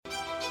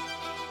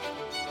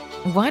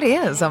What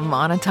is a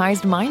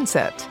monetized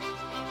mindset?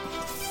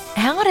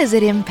 How does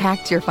it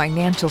impact your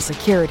financial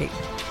security?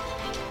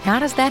 How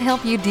does that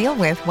help you deal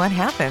with what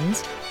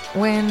happens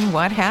when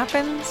what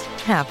happens,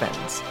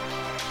 happens?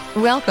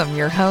 Welcome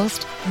your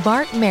host,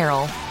 Bart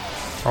Merrill.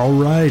 All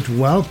right.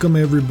 Welcome,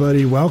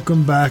 everybody.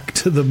 Welcome back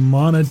to the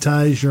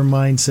Monetize Your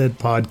Mindset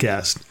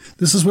podcast.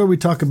 This is where we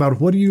talk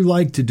about what do you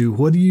like to do?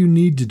 What do you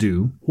need to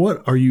do?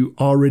 What are you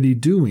already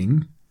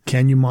doing?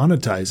 Can you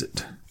monetize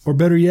it? Or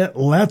better yet,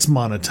 let's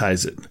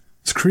monetize it.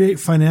 Let's create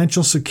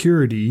financial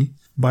security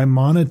by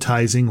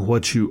monetizing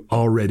what you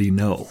already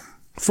know.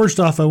 First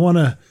off, I want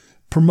to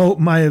promote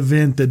my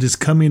event that is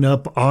coming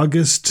up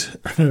October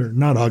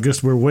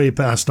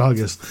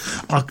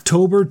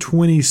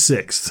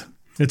 26th.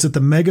 It's at the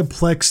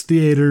Megaplex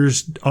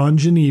Theaters on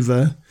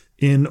Geneva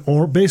in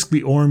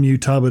basically Orem,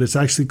 Utah, but it's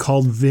actually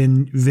called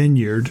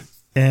Vineyard.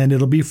 And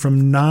it'll be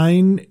from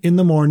 9 in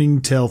the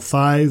morning till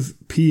 5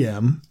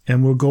 p.m.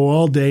 And we'll go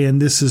all day. And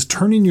this is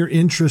turning your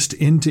interest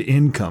into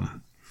income.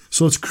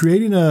 So it's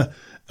creating a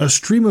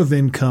stream of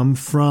income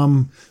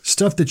from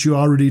stuff that you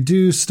already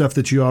do, stuff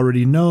that you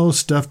already know,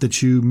 stuff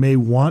that you may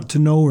want to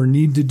know or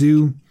need to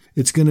do.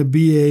 It's going to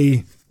be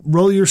a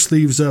roll your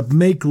sleeves up,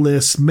 make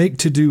lists, make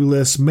to-do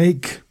lists,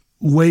 make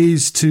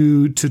ways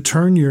to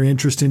turn your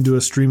interest into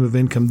a stream of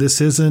income.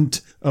 This isn't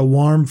a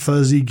warm,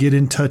 fuzzy, get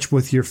in touch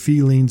with your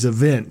feelings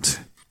event.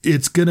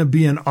 It's going to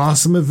be an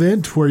awesome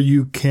event where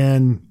you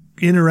can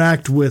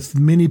interact with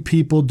many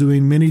people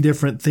doing many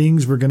different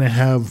things. We're going to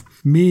have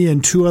me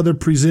and two other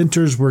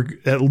presenters.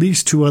 At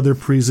least two other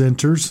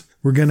presenters.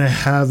 We're going to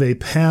have a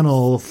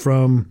panel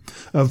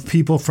of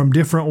people from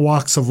different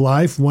walks of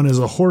life. One is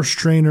a horse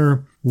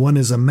trainer. One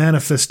is a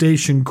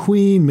manifestation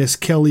queen, Miss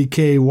Kelly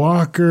K.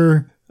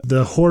 Walker.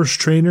 The horse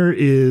trainer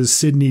is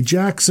Sydney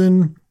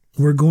Jackson.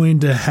 We're going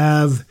to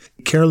have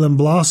Carolyn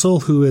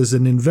Blossel, who is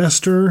an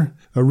investor,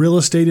 a real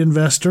estate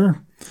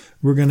investor.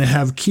 We're going to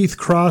have Keith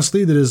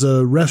Crossley, that is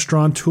a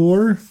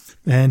restaurateur,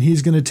 and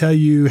he's going to tell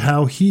you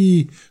how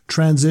he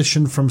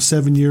transitioned from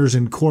 7 years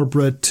in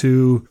corporate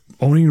to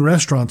owning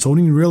restaurants,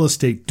 owning real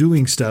estate,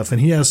 doing stuff.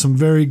 And he has some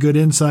very good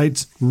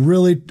insights.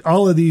 Really,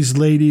 all of these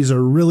ladies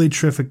are really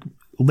terrific,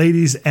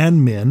 ladies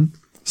and men.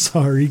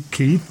 Sorry,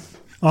 Keith.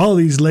 All of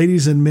these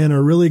ladies and men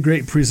are really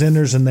great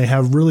presenters, and they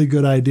have really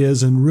good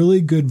ideas and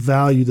really good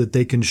value that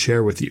they can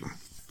share with you.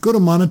 Go to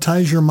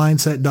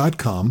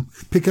monetizeyourmindset.com,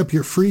 pick up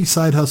your free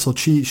side hustle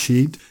cheat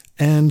sheet,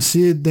 and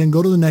see it. Then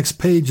go to the next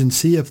page and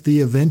see if the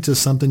event is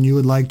something you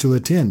would like to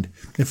attend.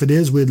 If it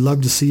is, we'd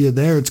love to see you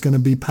there. It's going to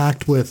be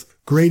packed with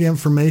great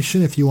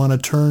information if you want to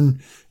turn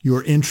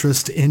your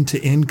interest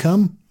into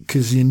income,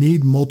 because you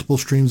need multiple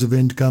streams of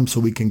income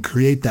so we can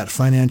create that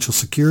financial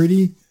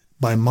security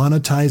by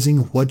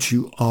monetizing what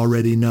you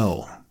already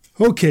know.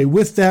 Okay,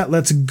 with that,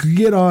 let's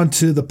get on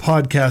to the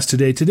podcast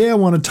today. Today, I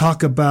want to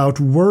talk about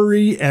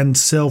worry and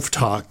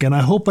self-talk, and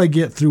I hope I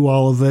get through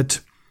all of it.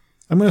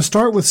 I'm going to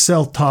start with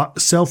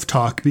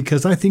self-talk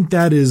because I think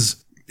that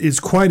is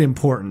quite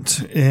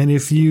important. And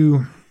if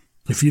you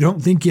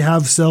don't think you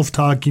have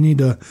self-talk, you need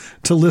to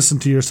listen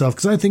to yourself,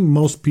 because I think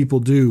most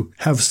people do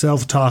have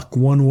self-talk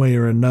one way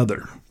or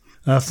another.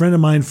 A friend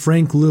of mine,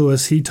 Frank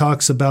Lewis, he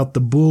talks about the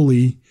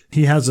bully.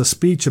 He has a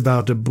speech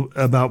about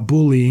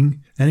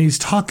bullying, and he's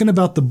talking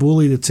about the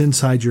bully that's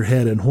inside your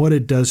head and what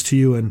it does to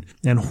you and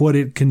what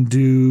it can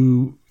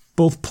do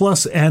both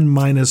plus and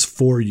minus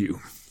for you.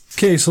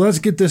 Okay, so let's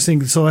get this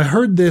thing. So I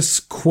heard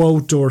this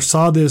quote or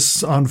saw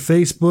this on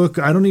Facebook.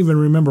 I don't even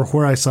remember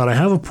where I saw it. I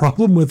have a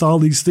problem with all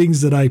these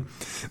things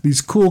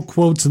these cool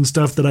quotes and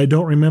stuff that I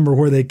don't remember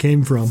where they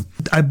came from.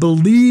 I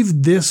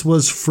believe this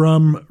was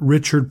from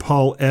Richard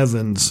Paul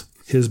Evans,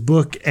 his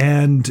book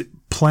and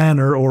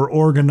planner or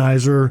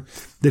organizer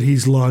that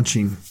he's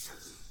launching.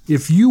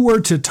 If you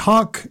were to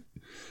talk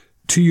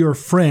to your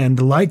friend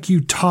like you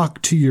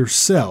talk to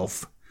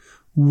yourself,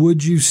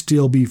 would you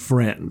still be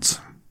friends?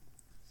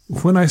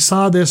 When I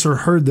saw this or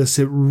heard this,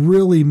 it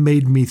really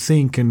made me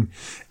think and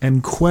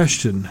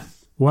question,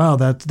 wow,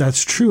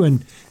 that's true.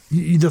 And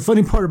the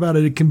funny part about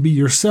it can be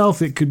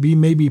yourself. It could be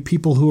maybe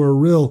people who are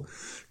real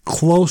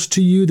close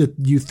to you that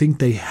you think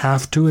they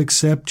have to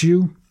accept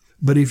you.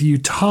 But if you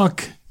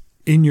talk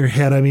in your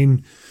head, I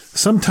mean,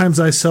 sometimes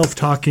I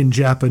self-talk in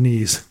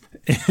Japanese,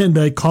 and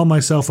I call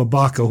myself a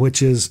baka,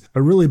 which is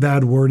a really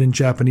bad word in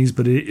Japanese,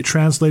 but it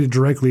translated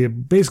directly,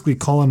 basically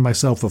calling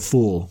myself a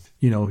fool.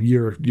 You know,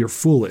 you're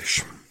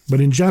foolish.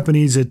 But in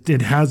Japanese,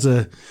 it has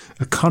a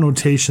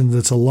connotation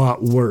that's a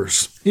lot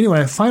worse. Anyway,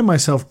 I find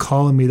myself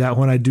calling me that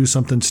when I do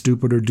something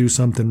stupid or do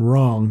something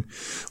wrong,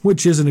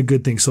 which isn't a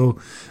good thing. So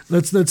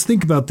let's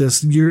think about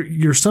this.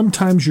 You're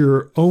sometimes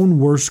your own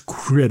worst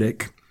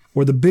critic,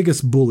 or the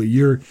biggest bully.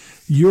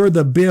 You're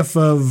the Biff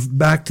of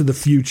Back to the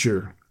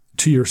Future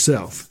to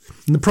yourself.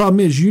 And the problem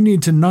is you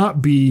need to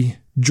not be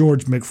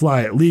George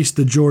McFly, at least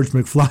the George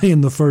McFly in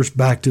the first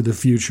Back to the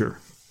Future.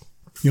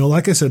 You know,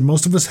 like I said,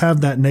 most of us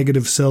have that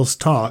negative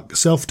self-talk,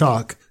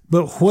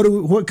 but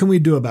what can we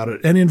do about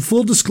it? And in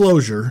full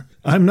disclosure,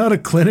 I'm not a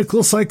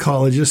clinical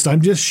psychologist.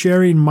 I'm just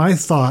sharing my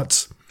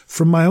thoughts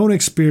from my own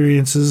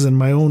experiences and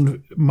my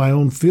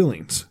own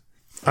feelings.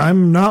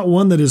 I'm not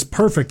one that is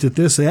perfect at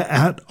this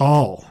at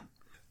all.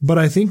 But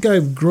I think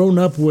I've grown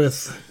up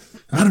with,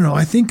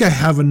 I think I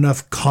have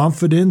enough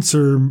confidence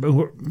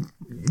grown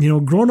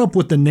up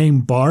with the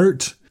name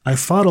Bart. I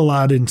fought a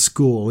lot in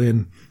school,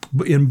 in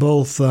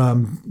both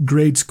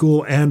grade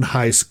school and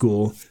high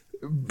school.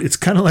 It's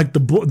kind of like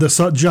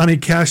the Johnny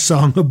Cash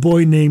song, A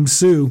Boy Named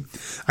Sue.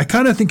 I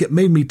kind of think it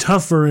made me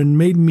tougher and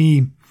made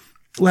me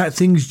let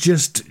things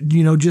just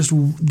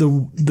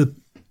the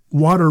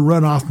water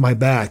run off my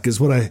back is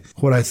what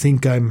I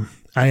think I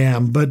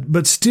am.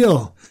 But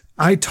still,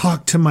 I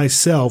talk to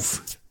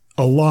myself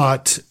a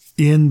lot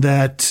in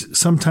that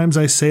sometimes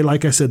I say,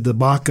 like I said, the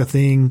baka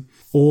thing,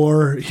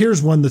 or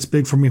here's one that's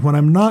big for me. When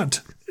I'm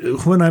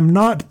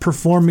not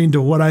performing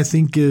to what I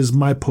think is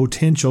my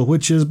potential,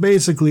 which is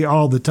basically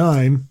all the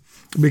time,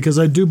 because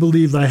I do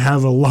believe I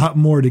have a lot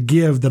more to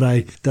give that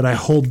I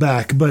hold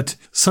back. But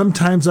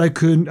sometimes I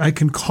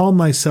can call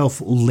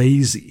myself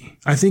lazy.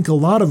 I think a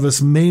lot of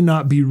us may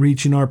not be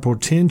reaching our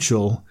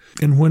potential.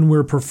 And when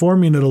we're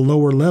performing at a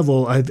lower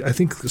level, I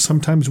think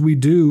sometimes we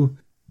do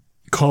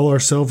call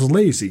ourselves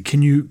lazy.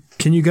 Can you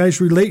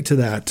guys relate to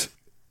that?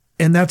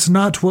 And that's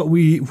not what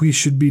we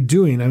should be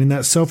doing. I mean,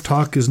 that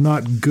self-talk is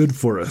not good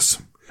for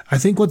us. I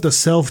think what the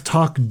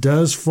self-talk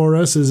does for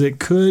us is it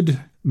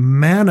could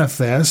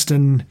manifest.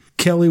 And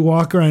Kelly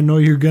Walker, I know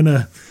you're going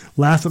to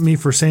laugh at me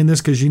for saying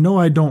this because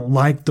I don't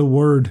like the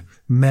word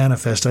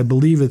manifest. I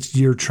believe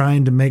you're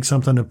trying to make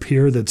something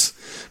appear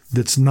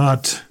that's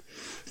not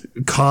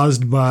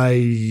caused by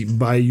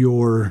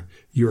your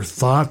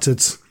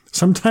thoughts.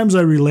 Sometimes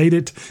I relate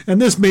it,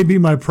 and this may be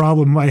my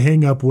problem, my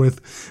hang up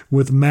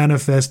with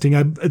manifesting.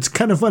 It's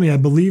kind of funny. I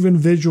believe in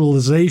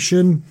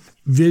visualization,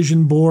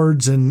 vision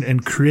boards,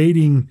 and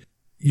creating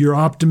your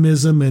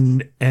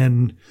optimism,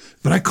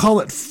 but I call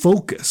it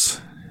focus,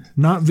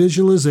 not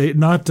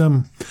visualization.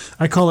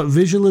 I call it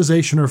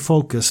visualization or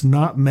focus,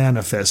 not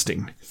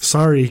manifesting.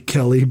 Sorry,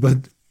 Kelly,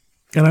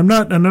 and I'm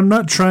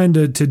not trying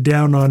to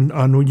down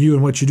on you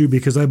and what you do,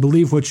 because I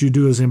believe what you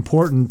do is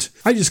important.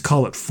 I just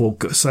call it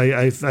focus.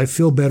 I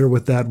feel better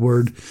with that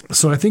word.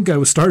 So I think I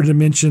was starting to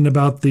mention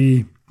about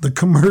the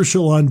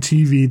commercial on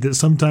TV that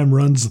sometimes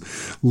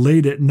runs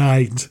late at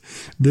night.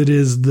 That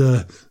is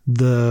the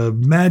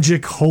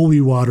magic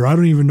holy water. I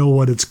don't even know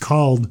what it's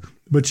called.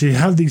 But you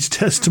have these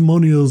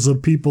testimonials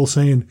of people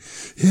saying,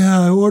 yeah,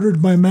 I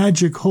ordered my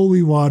magic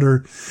holy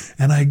water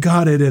and I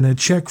got it, and a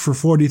check for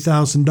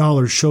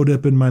 $40,000 showed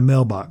up in my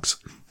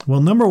mailbox.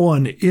 Well, number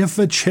one, if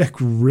a check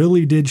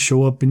really did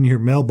show up in your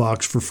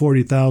mailbox for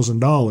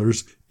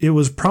 $40,000, it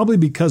was probably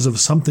because of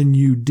something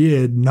you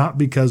did, not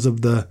because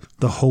of the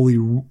holy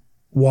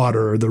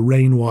water or the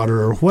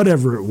rainwater or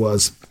whatever it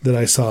was that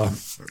I saw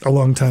a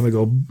long time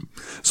ago.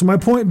 So my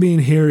point being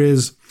here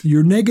is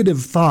your negative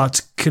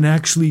thoughts can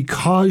actually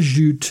cause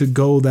you to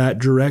go that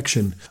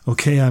direction.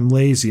 Okay, I'm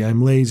lazy.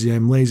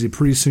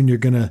 Pretty soon you're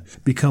going to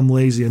become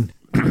lazy,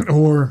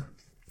 or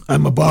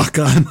I'm a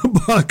baka.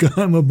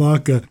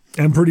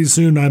 And pretty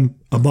soon I'm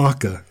a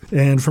baka.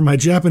 And for my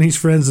Japanese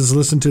friends that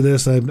listen to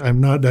this, I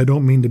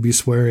don't mean to be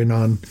swearing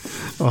on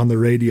the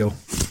radio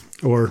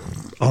or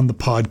on the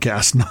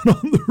podcast, not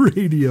on the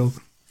radio.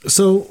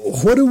 So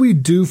what do we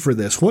do for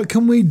this? What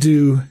can we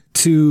do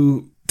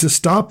to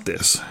stop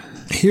this?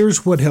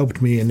 Here's what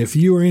helped me. And if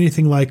you are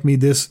anything like me,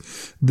 this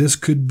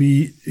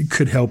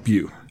could help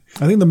you.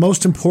 I think the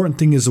most important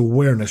thing is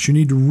awareness. You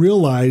need to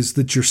realize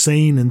that you're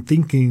saying and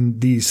thinking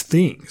these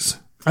things.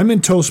 I'm in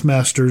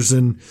Toastmasters,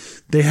 and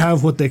they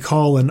have what they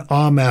call an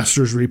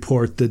Masters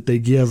report that they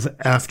give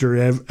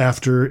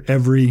after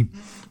every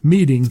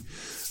meeting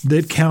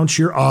that counts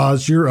your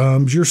ahs, your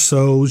ums, your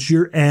so's,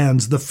 your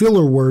ands, the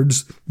filler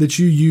words that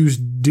you use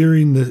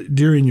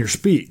during your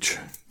speech.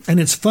 And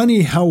it's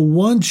funny how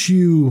once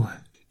you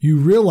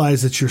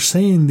realize that you're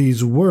saying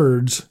these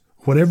words,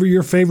 whatever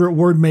your favorite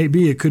word may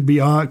be, it could be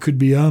it could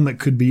be it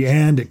could be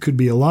and, it could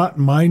be a lot.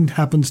 Mine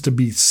happens to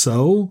be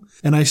so,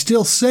 and I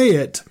still say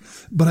it,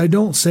 but I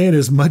don't say it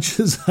as much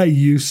as I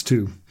used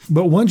to.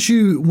 But once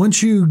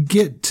you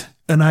get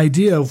an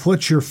idea of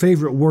what your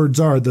favorite words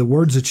are, the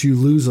words that you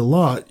use a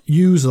lot,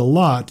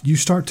 you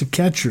start to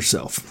catch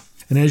yourself.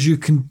 And as you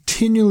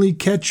continually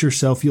catch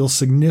yourself, you'll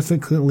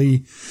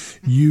significantly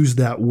use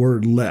that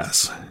word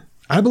less.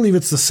 I believe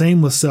it's the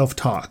same with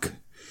self-talk.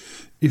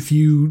 If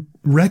you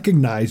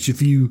recognize,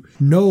 if you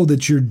know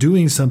that you're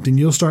doing something,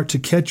 you'll start to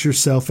catch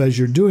yourself as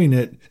you're doing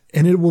it,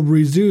 and it will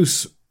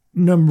reduce,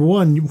 number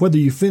one, whether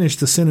you finish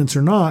the sentence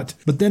or not,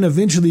 but then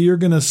eventually you're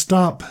going to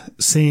stop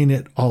saying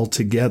it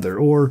altogether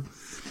or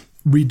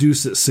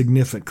reduce it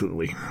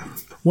significantly.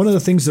 One of the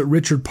things that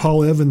Richard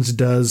Paul Evans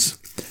does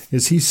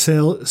is he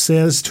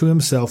says to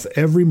himself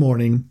every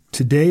morning,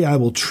 today I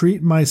will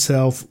treat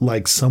myself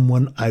like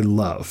someone I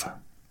love.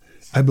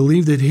 I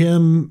believe that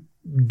him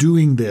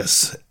doing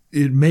this,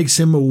 it makes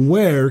him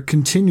aware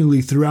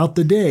continually throughout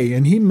the day.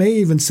 And he may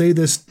even say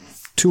this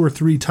 2 or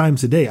 3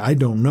 times a day. I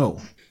don't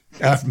know.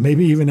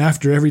 Maybe even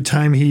after every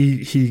time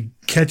he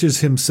catches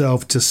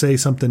himself to say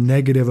something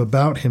negative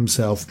about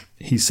himself,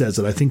 he says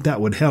it. I think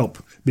that would help,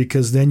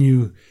 because then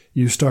you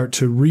start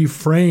to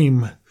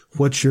reframe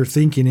what you're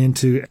thinking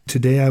into,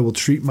 today I will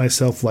treat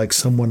myself like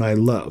someone I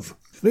love.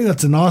 I think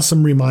that's an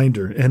awesome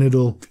reminder, and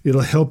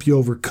it'll help you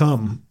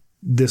overcome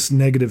this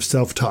negative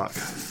self-talk.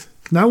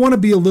 Now, I want to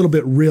be a little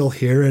bit real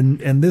here,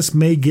 and this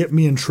may get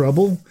me in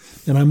trouble,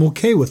 and I'm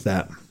okay with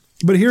that.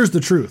 But here's the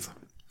truth.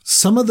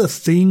 Some of the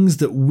things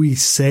that we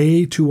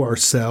say to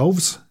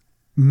ourselves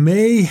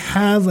may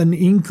have an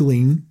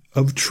inkling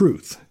of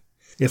truth.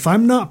 If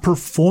I'm not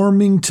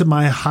performing to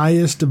my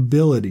highest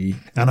ability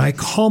and I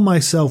call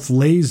myself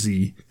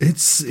lazy,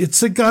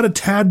 it's got a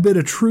tad bit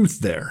of truth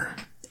there.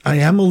 I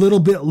am a little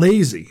bit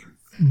lazy,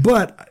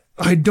 but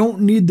I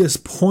don't need this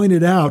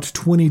pointed out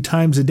 20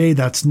 times a day.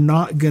 That's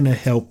not going to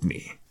help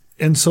me.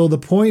 And so the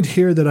point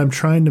here that I'm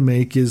trying to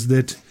make is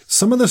that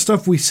some of the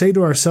stuff we say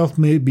to ourselves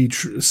may be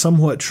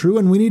somewhat true,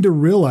 and we need to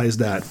realize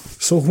that.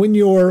 So when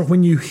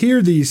you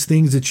hear these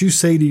things that you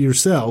say to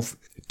yourself,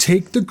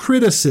 take the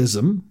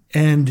criticism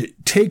and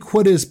take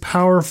what is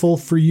powerful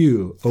for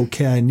you,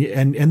 okay,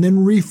 and then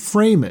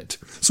reframe it.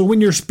 So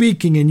when you're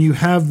speaking and you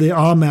have the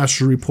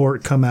Master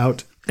report come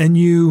out and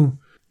you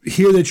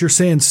hear that you're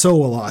saying so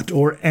a lot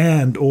or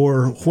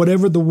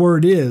whatever the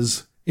word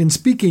is, in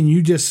speaking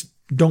you just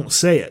don't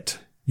say it.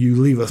 You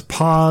leave a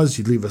pause,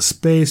 you leave a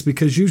space,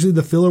 because usually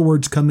the filler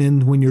words come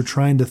in when you're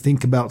trying to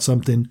think about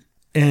something.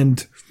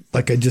 And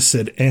like I just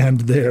said,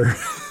 and there.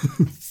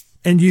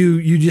 And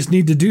you just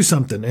need to do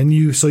something.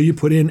 And so you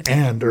put in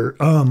and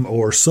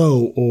or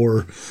so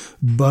or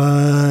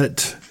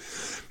but.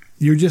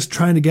 You're just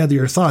trying to gather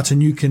your thoughts,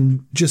 and you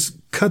can just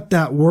cut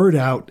that word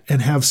out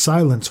and have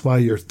silence while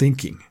you're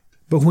thinking.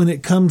 But when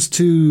it comes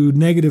to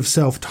negative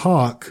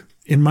self-talk,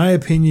 in my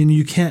opinion,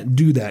 you can't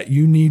do that.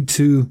 You need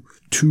to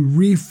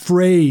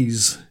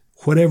rephrase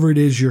whatever it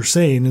is you're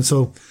saying. And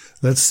so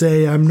let's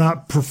say I'm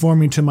not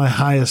performing to my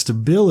highest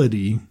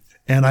ability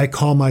and I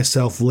call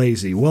myself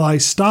lazy. Well, I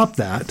stop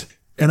that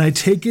and I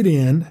take it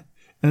in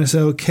and I say,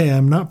 okay,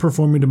 I'm not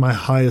performing to my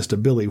highest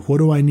ability. What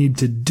do I need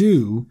to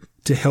do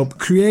to help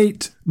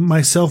create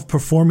myself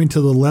performing to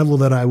the level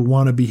that I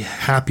want to be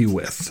happy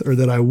with, or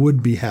that I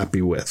would be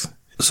happy with?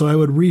 So I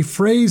would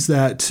rephrase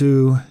that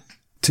to,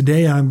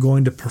 today I'm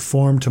going to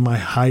perform to my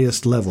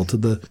highest level, to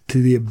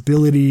the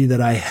ability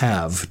that I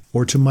have,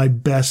 or to my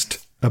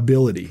best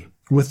ability.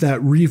 With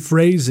that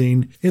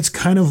rephrasing, it's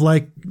kind of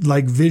like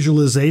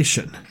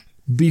visualization.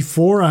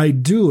 Before I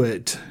do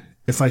it,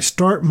 if I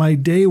start my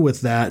day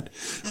with that,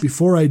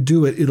 before I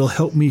do it, it'll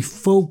help me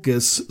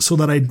focus so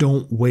that I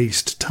don't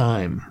waste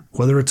time,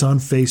 whether it's on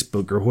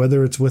Facebook or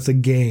whether it's with a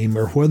game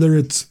or whether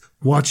it's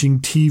watching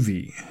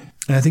TV.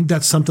 And I think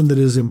that's something that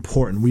is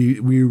important. We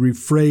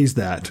rephrase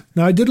that.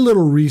 Now, I did a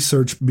little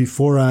research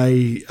before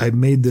I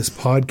made this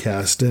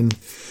podcast,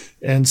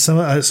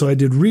 so I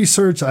did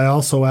research. I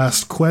also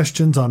asked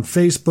questions on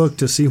Facebook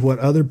to see what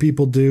other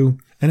people do.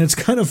 And it's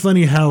kind of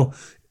funny how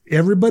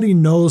everybody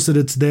knows that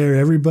it's there.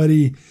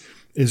 Everybody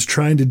is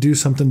trying to do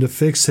something to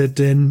fix it,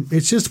 and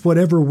it's just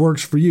whatever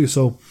works for you.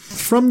 So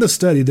from the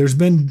study,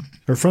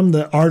 from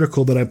the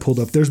article that I pulled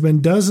up, there's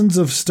been dozens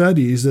of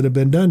studies that have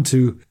been done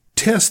to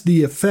test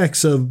the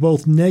effects of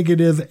both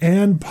negative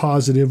and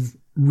positive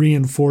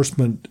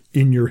reinforcement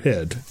in your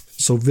head.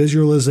 So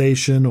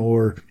visualization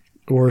or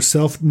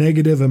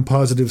negative and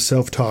positive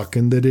self-talk,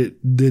 and that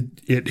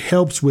it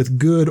helps with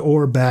good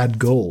or bad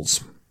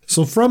goals.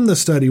 So from the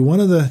study,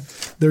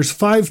 there's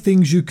 5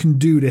 things you can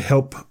do to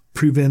help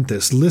prevent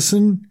this.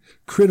 Listen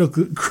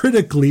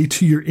critically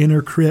to your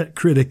inner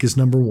critic is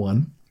number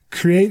 1.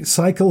 Create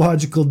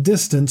psychological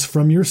distance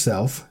from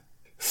yourself.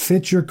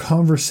 Fit your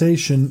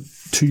conversation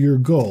to your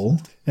goal,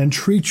 and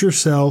treat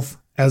yourself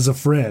as a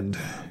friend.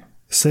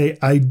 Say,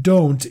 I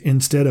don't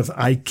instead of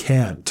I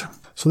can't.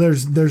 So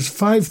there's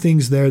 5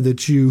 things there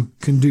that you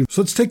can do.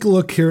 So let's take a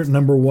look here at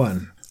number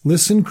 1.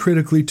 Listen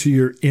critically to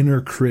your inner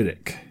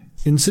critic.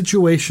 In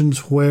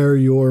situations where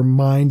your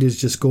mind is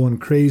just going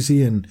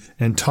crazy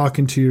and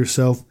talking to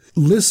yourself,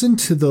 listen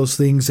to those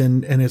things.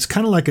 And it's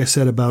kind of like I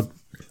said about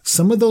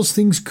some of those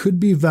things could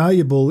be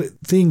valuable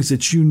things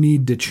that you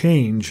need to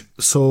change.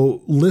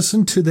 So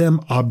listen to them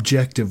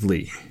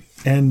objectively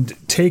and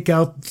keep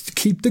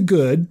the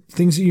good,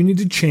 things that you need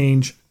to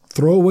change,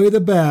 throw away the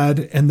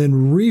bad, and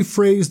then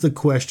rephrase the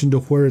question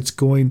to where it's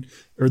going,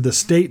 or the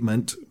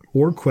statement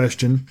or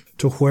question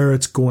to where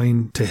it's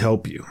going to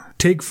help you.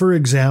 Take, for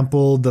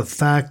example, the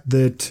fact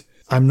that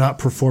I'm not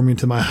performing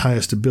to my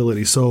highest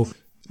ability. So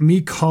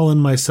me calling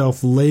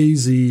myself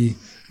lazy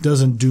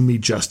doesn't do me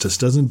justice,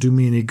 doesn't do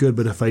me any good.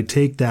 But if I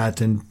take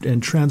that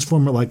and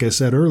transform it, like I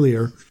said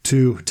earlier,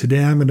 to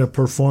today I'm going to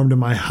perform to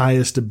my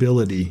highest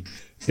ability.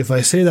 If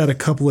I say that a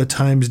couple of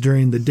times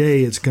during the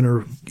day, it's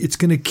going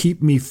to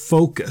keep me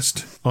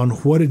focused on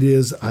what it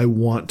is I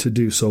want to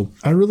do. So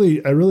I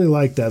really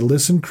like that.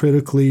 Listen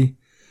critically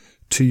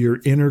to your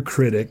inner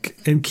critic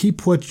and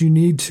keep what you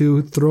need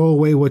to, throw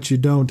away what you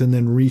don't, and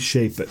then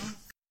reshape it.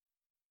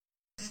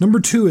 Number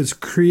 2 is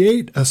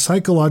create a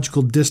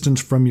psychological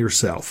distance from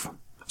yourself.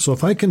 So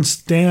if I can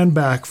stand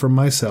back from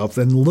myself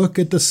and look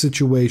at the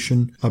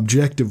situation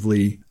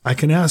objectively, I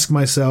can ask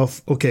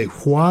myself, okay,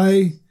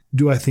 why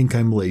do I think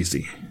I'm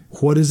lazy?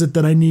 What is it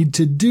that I need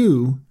to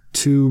do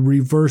to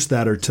reverse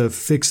that or to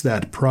fix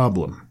that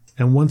problem?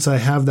 And once I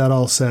have that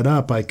all set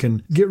up, I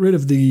can get rid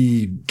of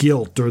the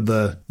guilt or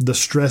the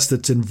stress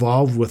that's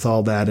involved with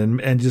all that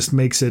and just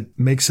makes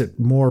it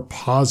more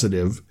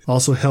positive.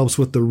 Also helps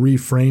with the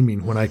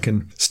reframing when I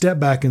can step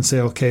back and say,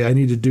 okay, I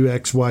need to do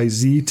X, Y,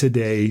 Z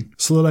today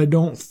so that I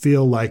don't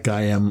feel like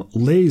I am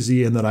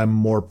lazy and that I'm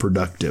more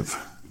productive.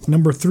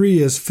 Number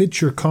 3 is fit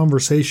your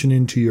conversation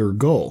into your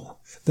goal.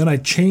 Then I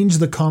change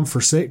the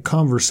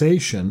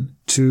conversation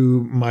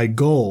to my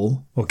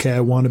goal. Okay,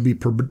 I want to be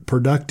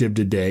productive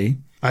today.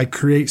 I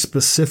create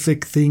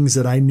specific things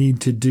that I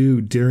need to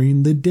do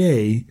during the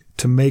day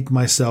to make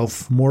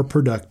myself more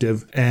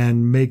productive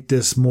and make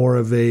this more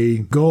of a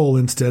goal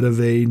instead of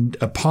a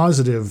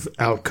positive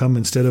outcome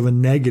instead of a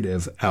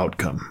negative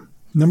outcome.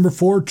 Number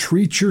 4,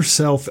 treat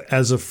yourself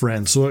as a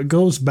friend. So it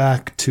goes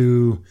back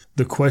to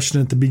the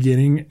question at the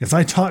beginning. If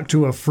I talk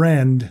to a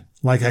friend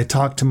like I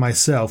talk to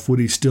myself, would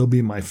he still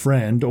be my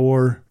friend?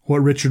 Or what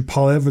Richard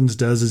Paul Evans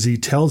does is he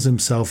tells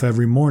himself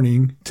every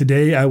morning,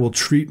 today I will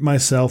treat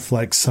myself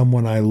like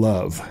someone I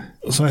love.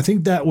 So I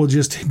think that will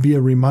just be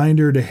a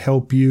reminder to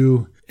help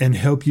you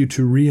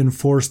to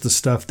reinforce the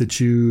stuff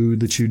that you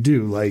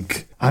do.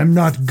 Like, I'm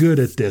not good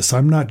at this.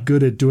 I'm not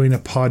good at doing a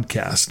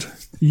podcast.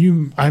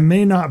 I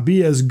may not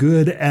be as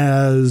good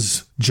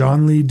as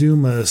John Lee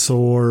Dumas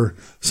or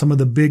some of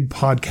the big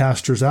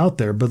podcasters out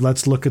there, but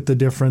let's look at the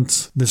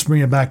difference. Let's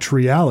bring it back to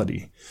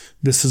reality.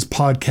 This is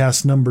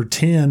podcast number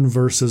 10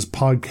 versus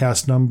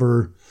podcast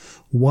number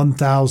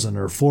 1,000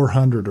 or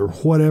 400 or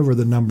whatever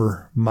the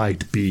number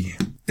might be.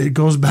 It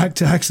goes back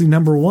to actually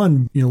number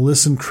 1,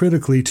 listen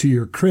critically to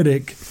your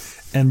critic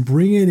and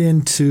bring it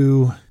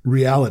into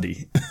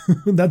reality.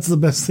 That's the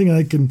best thing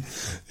I can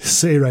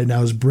say right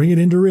now is bring it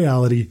into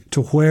reality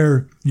to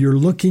where you're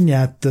looking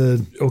at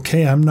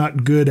okay, I'm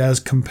not good as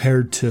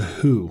compared to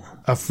who.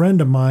 A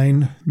friend of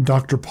mine,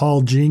 Dr.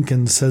 Paul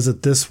Jenkins, says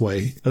it this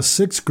way. A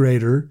 6th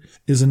grader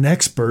is an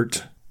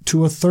expert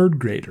to a 3rd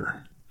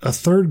grader. A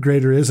 3rd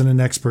grader isn't an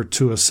expert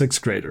to a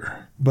 6th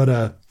grader, but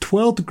a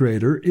 12th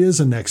grader is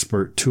an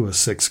expert to a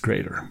 6th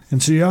grader.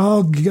 And so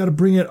you got to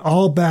bring it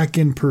all back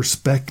in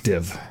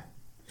perspective.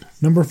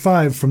 Number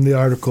 5 from the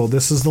article,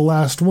 this is the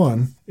last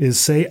one, is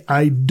say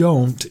I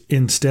don't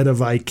instead of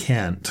I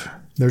can't.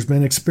 There's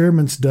been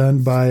experiments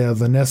done by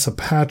Vanessa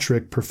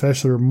Patrick,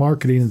 professor of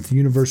marketing at the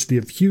University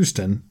of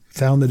Houston,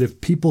 found that if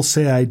people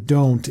say I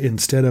don't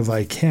instead of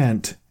I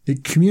can't,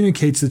 it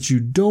communicates that you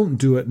don't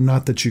do it,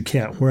 not that you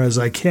can't. Whereas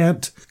I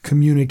can't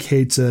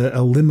communicates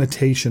a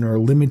limitation or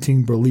a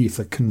limiting belief,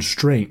 a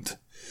constraint.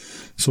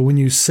 So when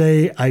you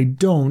say I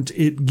don't,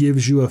 it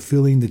gives you a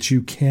feeling that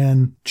you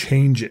can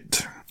change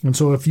it. And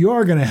so if you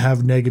are going to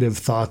have negative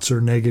thoughts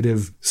or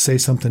say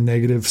something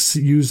negative,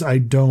 use I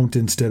don't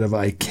instead of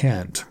I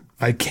can't.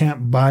 I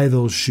can't buy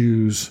those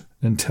shoes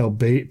until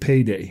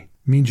payday.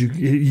 Means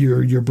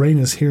your brain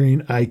is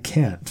hearing I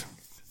can't.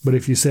 But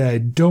if you say I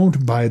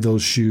don't buy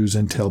those shoes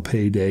until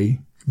payday,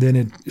 then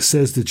it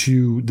says that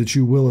you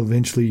will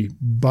eventually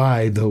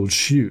buy those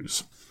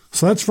shoes.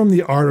 So that's from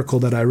the article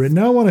that I read.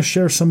 Now I want to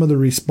share some of the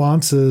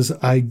responses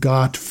I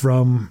got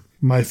from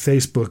my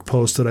Facebook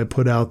post that I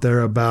put out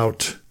there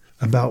about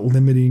not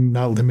limiting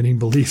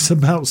beliefs,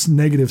 about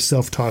negative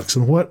self-talk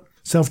and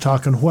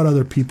what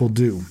other people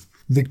do.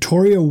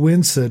 Victoria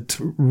Winsett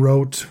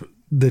wrote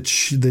that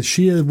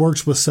she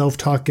works with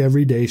self-talk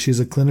every day. She's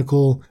a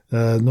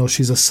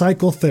she's a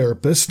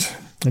psychotherapist,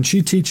 and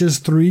she teaches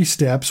 3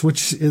 steps,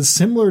 which is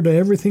similar to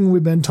everything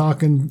we've been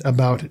talking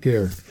about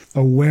here.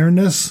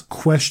 Awareness,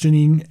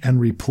 questioning, and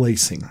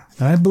replacing.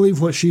 And I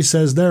believe what she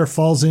says there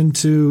falls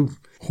into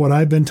what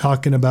I've been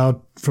talking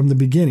about from the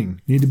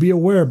beginning. You need to be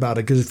aware about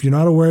it, because if you're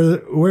not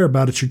aware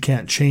about it, you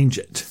can't change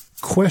it.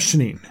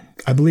 Questioning.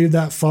 I believe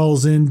that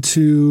falls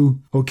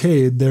into,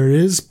 okay, there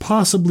is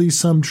possibly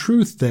some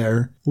truth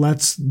there.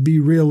 Let's be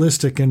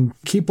realistic and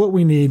keep what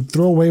we need,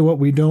 throw away what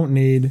we don't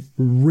need,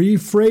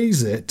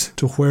 rephrase it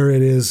to where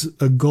it is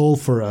a goal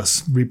for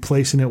us,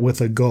 replacing it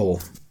with a goal.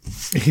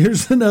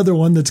 Here's another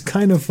one that's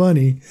kind of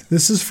funny.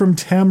 This is from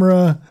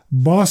Tamara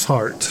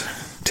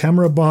Bosshart.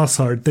 Tamara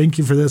Bosshart, thank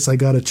you for this. I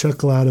got a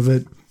chuckle out of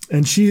it.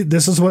 And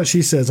this is what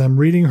she says. I'm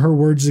reading her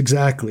words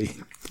exactly.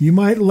 You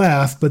might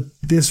laugh, but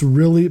it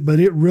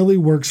really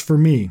works for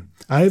me.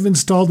 I have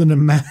installed an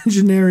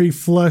imaginary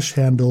flush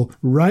handle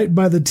right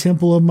by the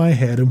temple of my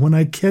head, and when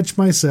I catch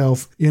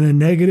myself in a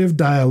negative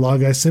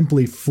dialogue, I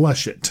simply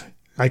flush it.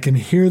 I can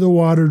hear the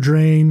water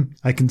drain,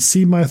 I can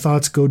see my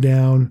thoughts go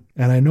down,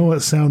 and I know it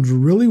sounds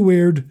really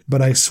weird,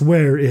 but I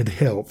swear it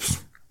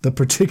helps. The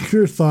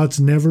particular thoughts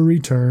never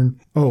return.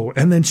 Oh,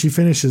 and then she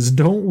finishes,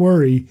 don't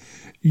worry,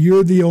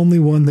 you're the only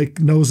one that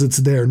knows it's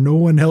there. No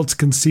one else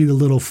can see the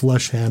little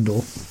flush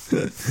handle.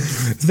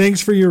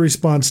 Thanks for your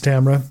response,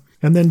 Tamara.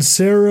 And then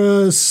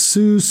Sarah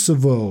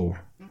Susevo.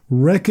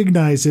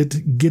 Recognize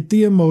it, get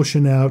the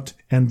emotion out,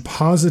 and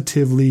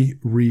positively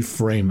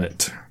reframe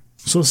it.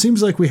 So it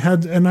seems like I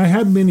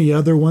had many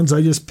other ones.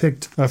 I just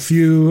picked a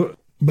few,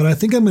 but I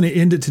think I'm going to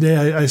end it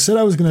today. I said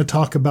I was going to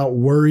talk about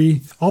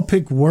worry. I'll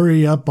pick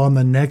worry up on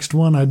the next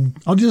one.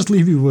 I'll just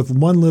leave you with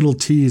one little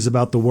tease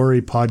about the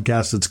worry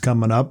podcast that's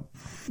coming up.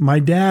 My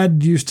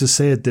dad used to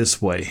say it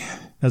this way.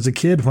 As a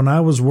kid, when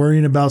I was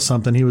worrying about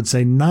something, he would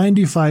say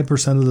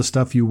 95% of the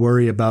stuff you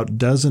worry about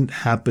doesn't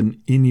happen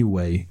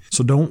anyway.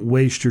 So don't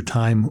waste your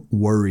time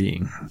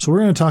worrying. So we're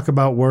going to talk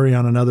about worry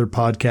on another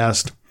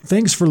podcast.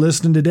 Thanks for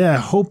listening today. I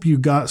hope you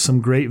got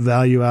some great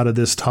value out of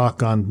this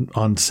talk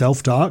on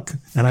self-talk,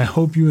 and I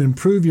hope you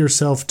improve your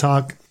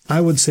self-talk. I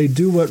would say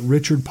do what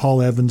Richard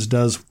Paul Evans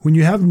does. When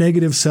you have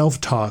negative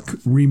self-talk,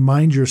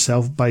 remind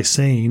yourself by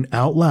saying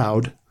out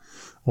loud,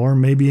 or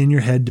maybe in your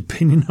head,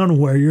 depending on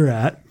where you're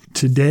at,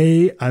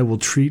 today, I will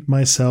treat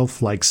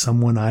myself like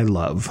someone I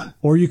love.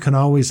 Or you can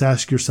always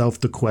ask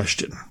yourself the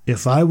question,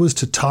 if I was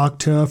to talk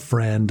to a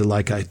friend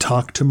like I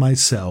talk to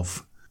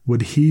myself,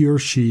 would he or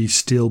she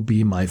still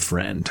be my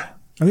friend?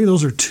 I think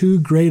those are two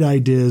great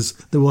ideas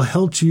that will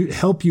help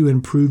you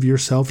improve your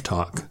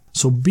self-talk.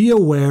 So be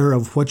aware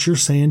of what you're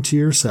saying to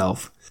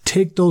yourself.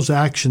 Take those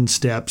action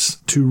steps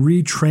to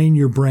retrain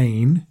your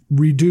brain,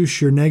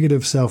 reduce your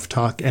negative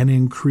self-talk, and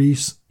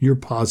increase your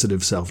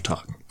positive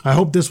self-talk. I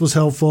hope this was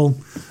helpful.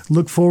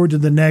 Look forward to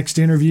the next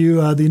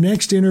interview. The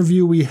next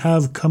interview we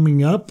have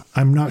coming up,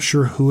 I'm not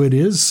sure who it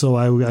is, so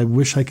I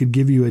wish I could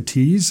give you a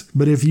tease.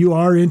 But if you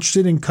are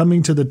interested in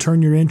coming to the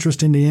Turn Your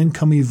Interest into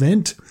Income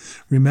event,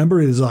 remember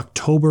it is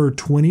October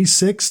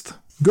 26th.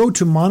 Go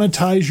to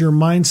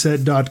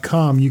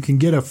monetizeyourmindset.com. You can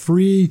get a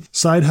free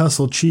side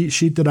hustle cheat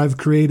sheet that I've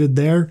created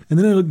there. And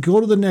then it'll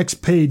go to the next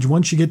page.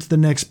 Once you get to the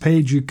next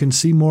page, you can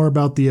see more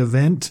about the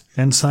event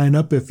and sign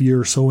up if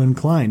you're so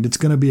inclined. It's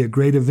going to be a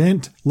great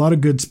event. A lot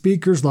of good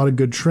speakers, a lot of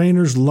good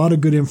trainers, a lot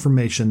of good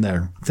information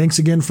there. Thanks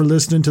again for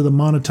listening to the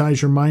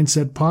Monetize Your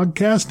Mindset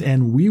podcast,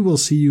 and we will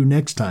see you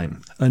next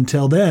time.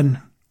 Until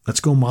then, let's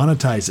go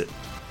monetize it.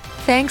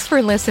 Thanks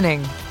for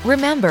listening.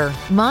 Remember,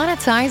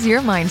 monetize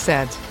your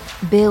mindset.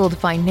 Build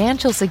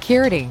financial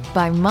security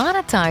by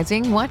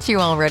monetizing what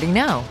you already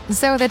know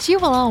so that you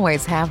will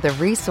always have the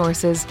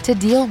resources to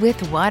deal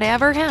with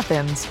whatever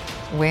happens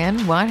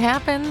when what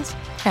happens,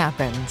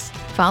 happens.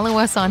 Follow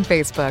us on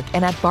Facebook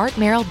and at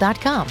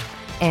bartmerrill.com.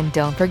 And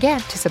don't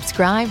forget to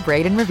subscribe,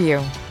 rate, and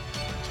review.